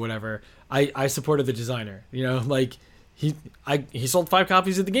holidays or whatever. I supported the designer, like he sold 5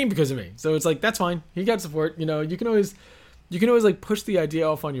 copies of the game because of me. So it's like, that's fine. He got support. You can always like push the idea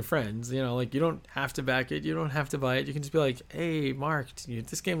off on your friends. Like, you don't have to back it. You don't have to buy it. You can just be like, hey, Mark,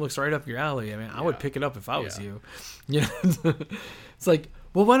 this game looks right up your alley. I mean, I would pick it up if I was you. It's like,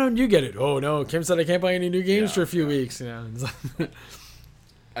 well, why don't you get it? Oh, no, Kim said I can't buy any new games for a few weeks.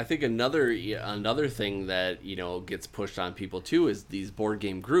 I think another thing that, gets pushed on people too is these board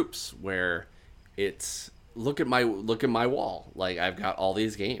game groups where it's look at my wall. Like, I've got all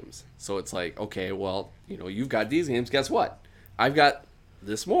these games. So it's like, okay, well, you've got these games. Guess what? I've got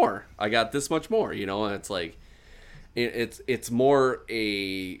this more. I got this much more, and it's like, it's more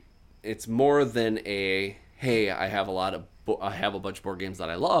than a, hey, I have a bunch of board games that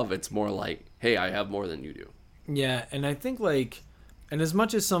I love. It's more like, hey, I have more than you do. Yeah, and I think and as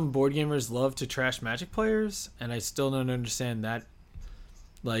much as some board gamers love to trash Magic players, and I still don't understand that,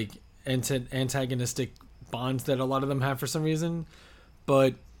 antagonistic bonds that a lot of them have for some reason,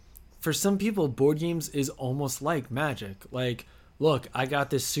 but for some people, board games is almost like Magic. Like, look, I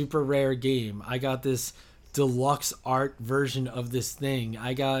got this super rare game. I got this deluxe art version of this thing.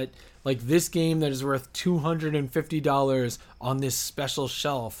 I got this game that is worth $250 on this special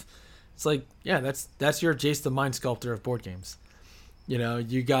shelf. It's like, yeah, that's your Jace the Mind Sculptor of board games.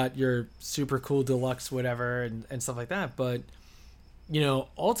 You got your super cool deluxe whatever and stuff like that. But,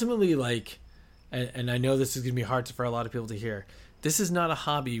 ultimately, and I know this is going to be hard for a lot of people to hear, this is not a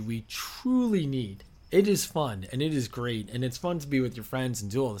hobby we truly need. It is fun, and it is great, and it's fun to be with your friends and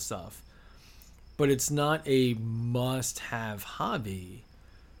do all this stuff. But it's not a must-have hobby.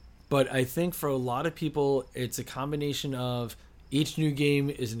 But I think for a lot of people, it's a combination of each new game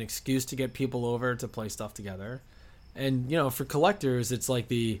is an excuse to get people over to play stuff together. And, for collectors, it's like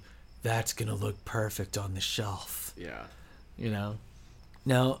that's going to look perfect on the shelf. Yeah.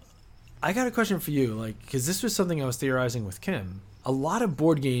 Now, I got a question for you, because this was something I was theorizing with Kim. A lot of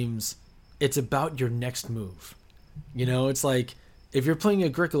board games, it's about your next move. It's like, if you're playing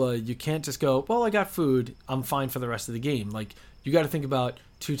Agricola, you can't just go, well, I got food, I'm fine for the rest of the game. You got to think about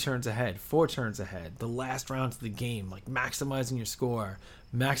 2 turns ahead, 4 turns ahead, the last rounds of the game, maximizing your score,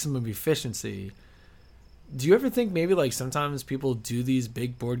 maximum efficiency. Do you ever think maybe sometimes people do these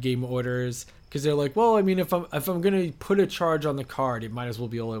big board game orders because they're like, well, I mean, if I'm gonna put a charge on the card, it might as well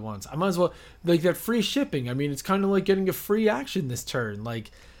be all at once. I might as well that free shipping. I mean, it's kind of like getting a free action this turn.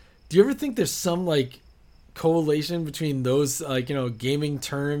 Do you ever think there's some correlation between those gaming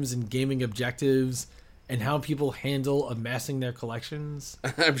terms and gaming objectives and how people handle amassing their collections?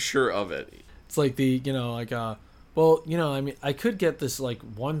 I'm sure of it. It's like I mean, I could get this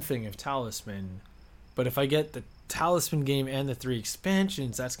one thing of Talisman. But if I get the Talisman game and the 3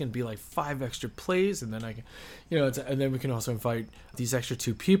 expansions, that's going to be 5 extra plays, and then I can, and then we can also invite these extra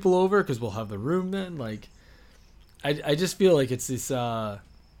 2 people over because we'll have the room then. I just feel like it's this,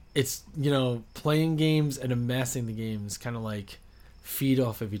 it's playing games and amassing the games kind of feed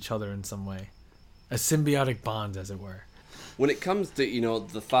off of each other in some way, a symbiotic bond, as it were. When it comes to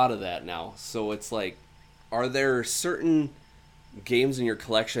the thought of that now, so it's are there certain games in your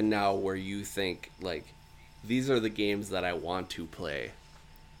collection now where you think these are the games that I want to play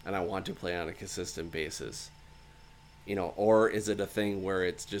and I want to play on a consistent basis, or is it a thing where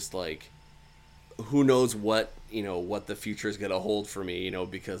it's just who knows what the future is going to hold for me,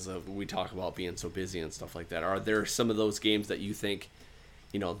 because of, we talk about being so busy and stuff like that. Are there some of those games that you think,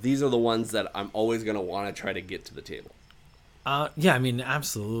 these are the ones that I'm always going to want to try to get to the table? Yeah, I mean,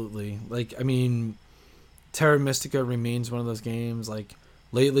 absolutely. Terra Mystica remains one of those games.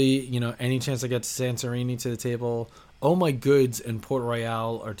 Lately, any chance I get Santorini to the table, Oh My Goods and Port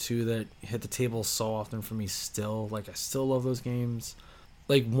Royale are two that hit the table so often for me still. Like, I still love those games.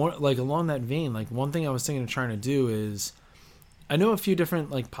 Like, along that vein, like, one thing I was thinking of trying to do is, I know a few different,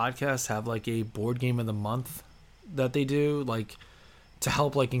 like, podcasts have, like, a board game of the month that they do, like, to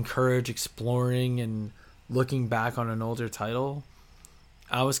help, like, encourage exploring and looking back on an older title.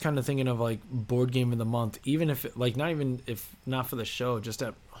 I was kind of thinking of, like, board game of the month, even if, like, not even if not for the show, just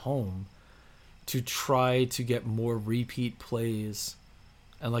at home, to try to get more repeat plays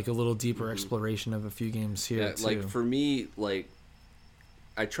and, like, a little deeper exploration of a few games here, Yeah, too. like, for me, like,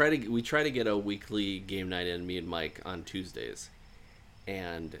 we try to get a weekly game night in, me and Mike, on Tuesdays.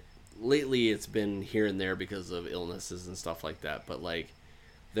 And lately it's been here and there because of illnesses and stuff like that. But, like,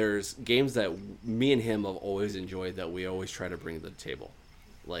 there's games that me and him have always enjoyed that we always try to bring to the table.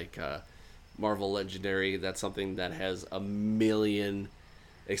 Like Marvel Legendary, that's something that has a million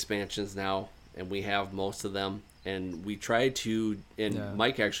expansions now, and we have most of them. And we try to, and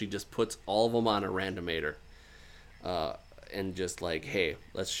Mike actually just puts all of them on a randomator. And just like, hey,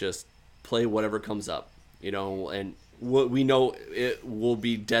 let's just play whatever comes up, and we know it will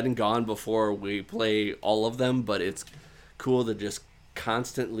be dead and gone before we play all of them, but it's cool to just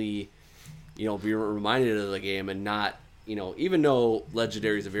constantly, be reminded of the game and not, even though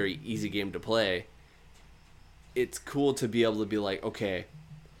Legendary is a very easy game to play, it's cool to be able to be like, okay,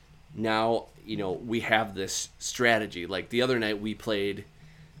 now, we have this strategy. Like the other night we played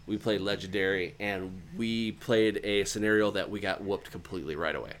Legendary, and we played a scenario that we got whooped completely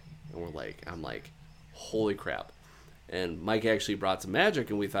right away. And I'm like, holy crap. And Mike actually brought some Magic,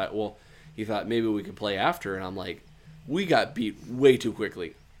 and he thought maybe we could play after. And I'm like, we got beat way too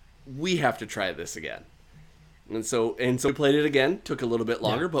quickly. We have to try this again. And so we played it again. Took a little bit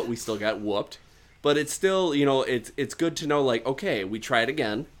longer, but we still got whooped. But it's still, it's good to know, like, okay, we tried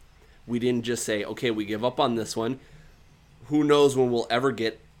again. We didn't just say, okay, we give up on this one. Who knows when we'll ever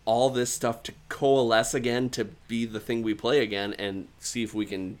get all this stuff to coalesce again to be the thing we play again and see if we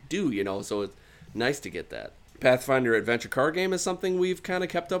can do, so it's nice to get that. Pathfinder adventure card game is something we've kind of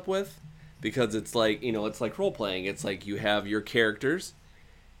kept up with because it's like, it's like role playing. It's like you have your characters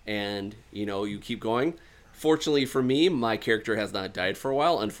and, you keep going. Fortunately for me, my character has not died for a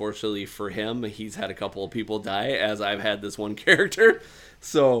while. Unfortunately for him, he's had a couple of people die as I've had this one character.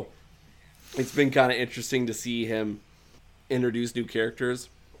 So it's been kind of interesting to see him introduce new characters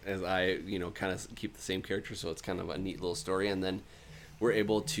as I, kind of keep the same character, so it's kind of a neat little story. And then we're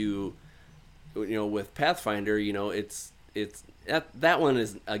able to, with Pathfinder, it's that one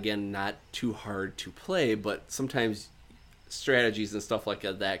is, again, not too hard to play, but sometimes strategies and stuff like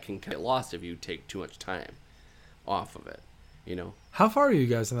that can get lost if you take too much time off of it, How far are you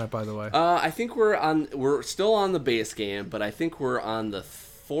guys in that, by the way? I think we're still on the base game, but I think we're on the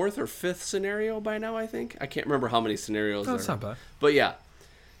fourth or fifth scenario by now. I can't remember how many scenarios. That's not bad. But yeah,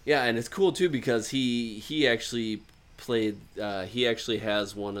 and it's cool too because he actually played. He actually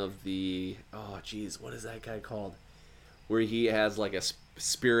has one of the what is that guy called? Where he has like a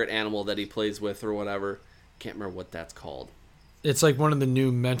spirit animal that he plays with or whatever. Can't remember what that's called. It's like one of the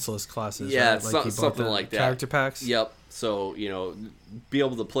new mentalist classes. Yeah, right? Like something like that. Character packs. Yep. So be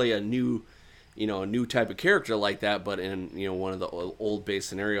able to play a new type of character like that, but in one of the old base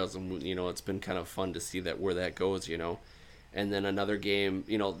scenarios, and it's been kind of fun to see where that goes. And then another game,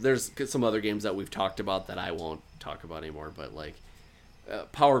 there's some other games that we've talked about that I won't talk about anymore, but like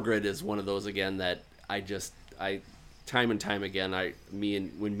Power Grid is one of those again that I time and time again,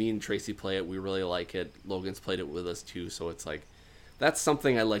 when me and Tracy play it, we really like it. Logan's played it with us too, so it's like that's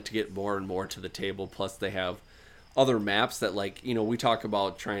something I like to get more and more to the table. Plus they have other maps that, like, we talk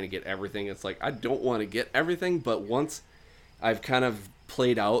about trying to get everything. It's like I don't want to get everything, but once I've kind of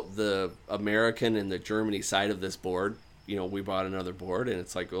played out the American and the Germany side of this board, we bought another board, and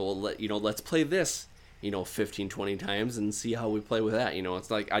it's like, well, let's play this 15, 20 times and see how we play with that. It's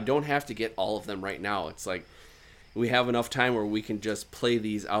like I don't have to get all of them right now. It's like we have enough time where we can just play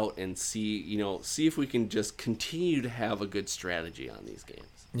these out and see if we can just continue to have a good strategy on these games.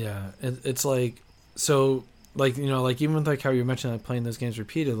 Yeah, it's like, so, like, like even with like how you mentioned like playing those games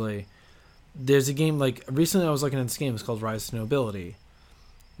repeatedly, there's a game, like recently I was looking at this game, it's called Rise to Nobility.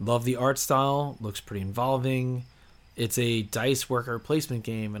 Love the art style, looks pretty involving. It's a dice worker placement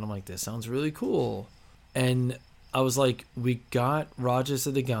game, and I'm like, this sounds really cool. And I was like, we got Rajas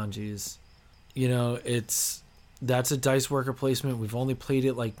of the Ganges. That's a dice worker placement. We've only played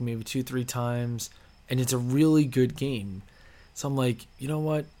it like maybe 2-3 times, and it's a really good game. So I'm like, you know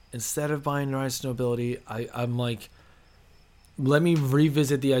what? Instead of buying Rise to Nobility, I'm like, let me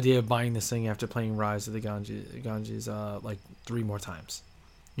revisit the idea of buying this thing after playing Rise of the Ganges like 3 more times.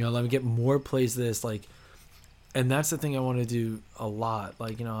 Let me get more plays of this. Like, And that's the thing I want to do a lot.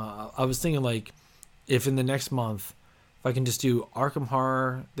 Like, you know, I was thinking like if in the next month, if I can just do Arkham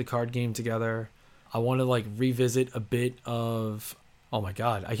Horror, the card game together, I want to like revisit a bit of, oh my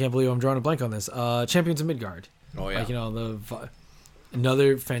God, I can't believe I'm drawing a blank on this. Champions of Midgard. Oh yeah. Like, you know,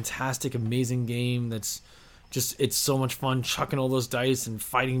 another fantastic, amazing game that's just, it's so much fun chucking all those dice and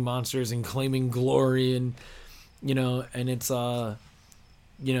fighting monsters and claiming glory and, you know, and it's,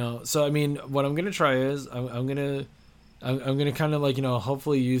 you know, so I mean, what I'm gonna try is I'm gonna kind of like, you know,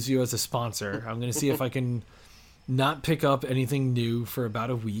 hopefully use you as a sponsor. I'm gonna see if I can not pick up anything new for about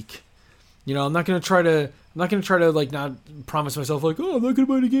a week. You know, I'm not gonna try to like not promise myself like, oh, I'm not gonna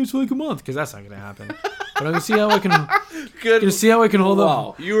buy any games for like a month, because that's not gonna happen. But I'm gonna see how I can. Gonna see how I can hold up.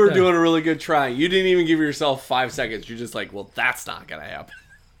 Wow, you were doing a really good try. You didn't even give yourself 5 seconds. You're just like, well, that's not gonna happen.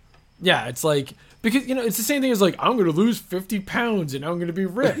 Yeah, it's like, because, you know, it's the same thing as like, I'm gonna lose 50 pounds and I'm gonna be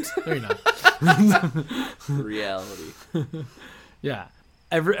ripped. No, you're not. Reality. Yeah.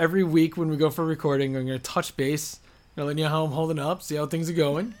 Every week when we go for recording, I'm gonna touch base, you know, let you know how I'm holding up, see how things are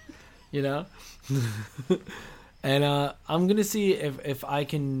going, you know. And I'm gonna see if I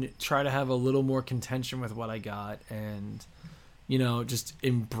can try to have a little more contention with what I got, and, you know, just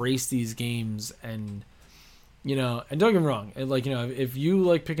embrace these games. And, you know, and don't get me wrong, like, you know, if you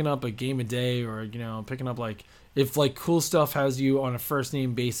like picking up a game a day, or, you know, picking up like, if like Cool Stuff has you on a first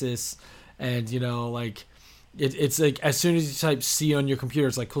name basis, and, you know, like it's like as soon as you type C on your computer,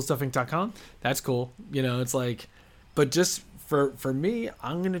 it's like coolstuffinc.com. That's cool. You know, it's like, but just for me,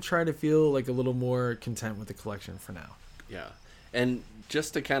 I'm gonna try to feel like a little more content with the collection for now. Yeah, and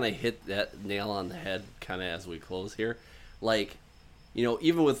just to kind of hit that nail on the head, kind of as we close here, like, you know,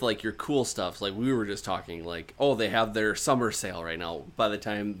 even with like your Cool Stuffs, like we were just talking, like, oh, they have their summer sale right now. By the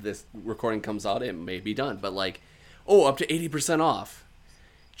time this recording comes out, it may be done, but like, oh, up to 80% off.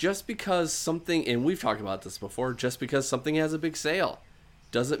 Just because something, and we've talked about this before, just because something has a big sale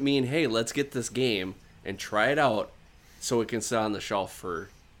doesn't mean, hey, let's get this game and try it out so it can sit on the shelf for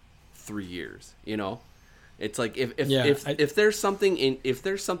 3 years. You know, it's like if there's something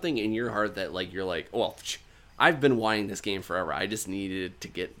in your heart that like you're like, well, I've been wanting this game forever, I just needed to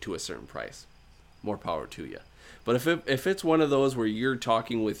get to a certain price. More power to you. But if it's one of those where you're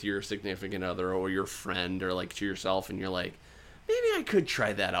talking with your significant other or your friend or like to yourself and you're like, maybe I could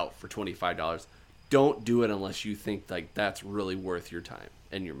try that out for $25, don't do it unless you think like that's really worth your time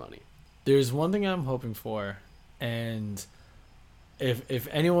and your money. There's one thing I'm hoping for, and if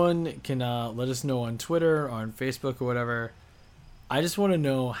anyone can let us know on Twitter or on Facebook or whatever, I just want to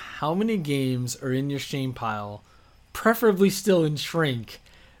know how many games are in your shame pile, preferably still in shrink,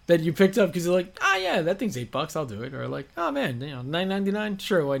 that you picked up because you're like, ah, yeah, that thing's $8, I'll do it, or like, oh man, you know, $9.99,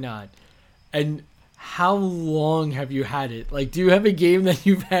 sure, why not? And how long have you had it? Like, do you have a game that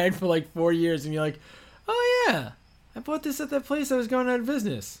you've had for like 4 years and you're like, oh yeah, I bought this at that place that was going out of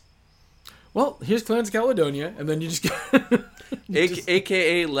business. Well, here's Clans Caledonia, and then you just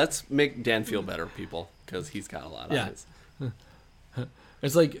AKA, let's make Dan feel better, people, because he's got a lot on his.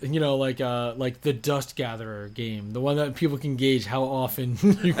 It's like, you know, like the Dust Gatherer game, the one that people can gauge how often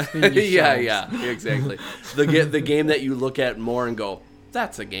you clean your shelves. yeah, exactly. The game that you look at more and go,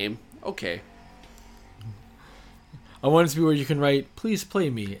 that's a game. Okay. I want it to be where you can write, "Please play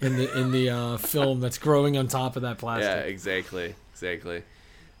me" in the film that's growing on top of that plastic. Yeah, exactly.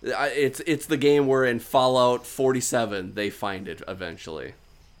 It's the game where in Fallout 47 they find it eventually.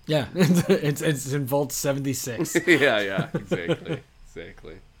 Yeah, it's in Vault 76. yeah,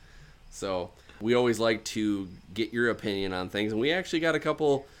 exactly. So we always like to get your opinion on things, and we actually got a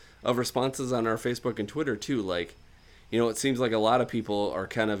couple of responses on our Facebook and Twitter too. Like, you know, it seems like a lot of people are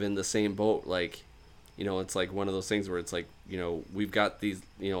kind of in the same boat. Like, you know, it's like one of those things where it's like, you know, we've got these,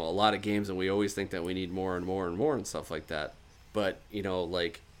 you know, a lot of games, and we always think that we need more and more and more and stuff like that. But, you know,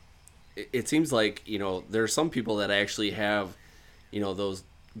 like, it seems like, you know, there are some people that actually have, you know, those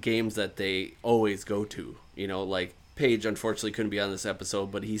games that they always go to. You know, like Paige unfortunately couldn't be on this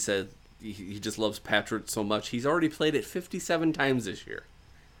episode, but he said he just loves Patrick so much. He's already played it 57 times this year.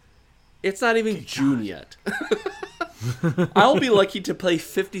 It's not even June yet. I'll be lucky to play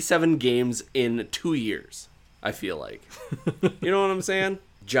 57 games in 2 years, I feel like. You know what I'm saying?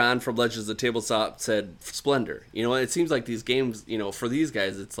 John from Legends of Tabletop said Splendor. You know, it seems like these games, you know, for these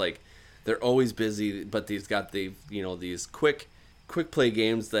guys, it's like they're always busy, but they've got you know, these quick play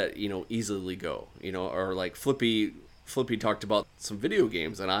games that, you know, easily go, you know, or like Flippy talked about some video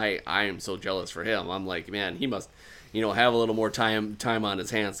games, and I am so jealous for him. I'm like, man, he must, you know, have a little more time on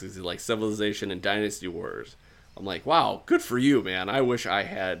his hands because he likes Civilization and Dynasty Warriors. I'm like, wow, good for you, man. I wish I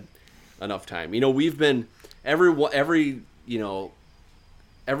had enough time. You know, we've been every you know,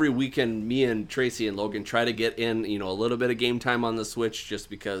 every weekend, me and Tracy and Logan try to get in, a little bit of game time on the Switch, just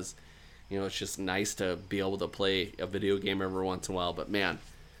because, it's just nice to be able to play a video game every once in a while. But man,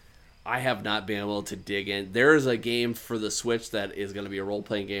 I have not been able to dig in. There is a game for the Switch that is going to be a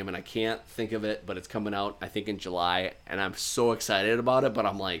role-playing game, and I can't think of it, but it's coming out, I think, in July, and I'm so excited about it, but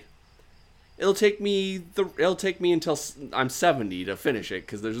I'm like, it'll take me until I'm 70 to finish it,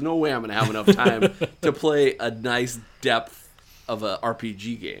 because there's no way I'm going to have enough time to play a nice depth of a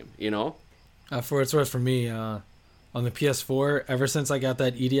RPG game, For what it's worth, for me, on the PS4, ever since I got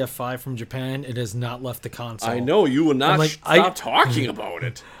that EDF5 from Japan, it has not left the console. I know, you will not stop talking about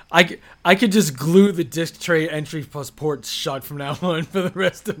it. I could just glue the disc tray entry plus ports shut from now on for the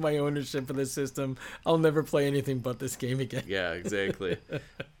rest of my ownership of the system. I'll never play anything but this game again. Yeah, exactly.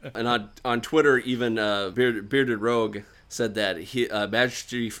 And on Twitter, even Bearded Rogue said that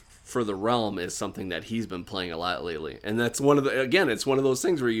Majesty for the Realm is something that he's been playing a lot lately. And that's it's one of those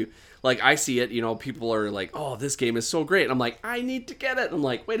things where you, like, I see it, people are like, oh, this game is so great. And I'm like, I need to get it. And I'm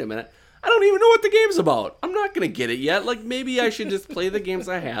like, wait a minute. I don't even know what the game's about. I'm not going to get it yet. Like, maybe I should just play the games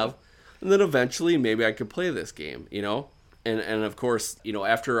I have. And then eventually, maybe I could play this game, And of course,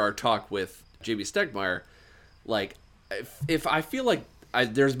 after our talk with JB Stegmeyer, like, if I feel like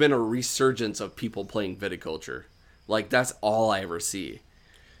there's been a resurgence of people playing Viticulture. Like, that's all I ever see.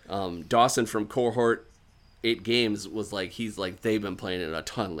 Dawson from Cohort 8 Games was like, they've been playing it a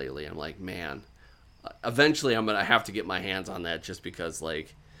ton lately. I'm like, man, eventually I'm going to have to get my hands on that, just because,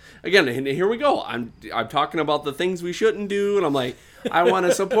 like, again, here we go. I'm talking about the things we shouldn't do, and I'm like, I want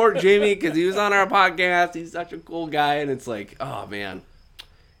to support Jamie because he was on our podcast. He's such a cool guy, and it's like, oh, man.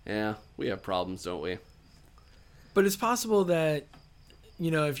 Yeah, we have problems, don't we? But it's possible that,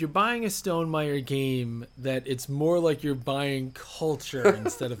 if you're buying a Stonemaier game, that it's more like you're buying culture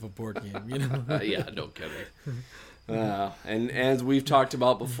instead of a board game, Yeah, no kidding. And as we've talked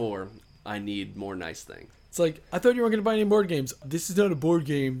about before, I need more nice things. It's like, I thought you weren't going to buy any board games. This is not a board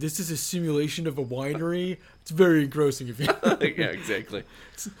game. This is a simulation of a winery. It's very engrossing of you. Yeah, exactly.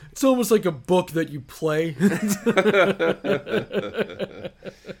 It's almost like a book that you play.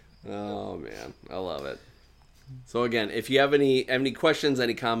 Oh, man. I love it. So, again, if you have any questions,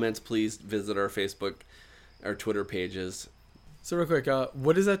 any comments, please visit our Facebook or Twitter pages. So, real quick,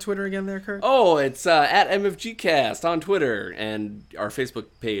 what is that Twitter again there, Kurt? Oh, it's at MFGcast on Twitter, and our Facebook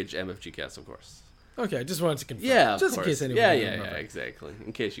page, MFGcast, of course. Okay, I just wanted to confirm. Yeah, just in case anyone. Yeah, exactly.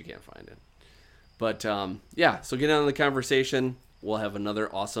 In case you can't find it. But so get on the conversation. We'll have another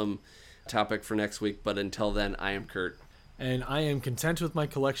awesome topic for next week. But until then, I am Kurt, and I am content with my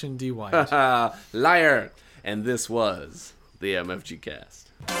collection DY. Liar. And this was the MFG Cast.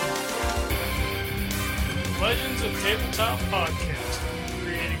 Legends of Tabletop Podcast,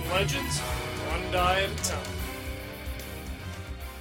 creating legends one die at a time.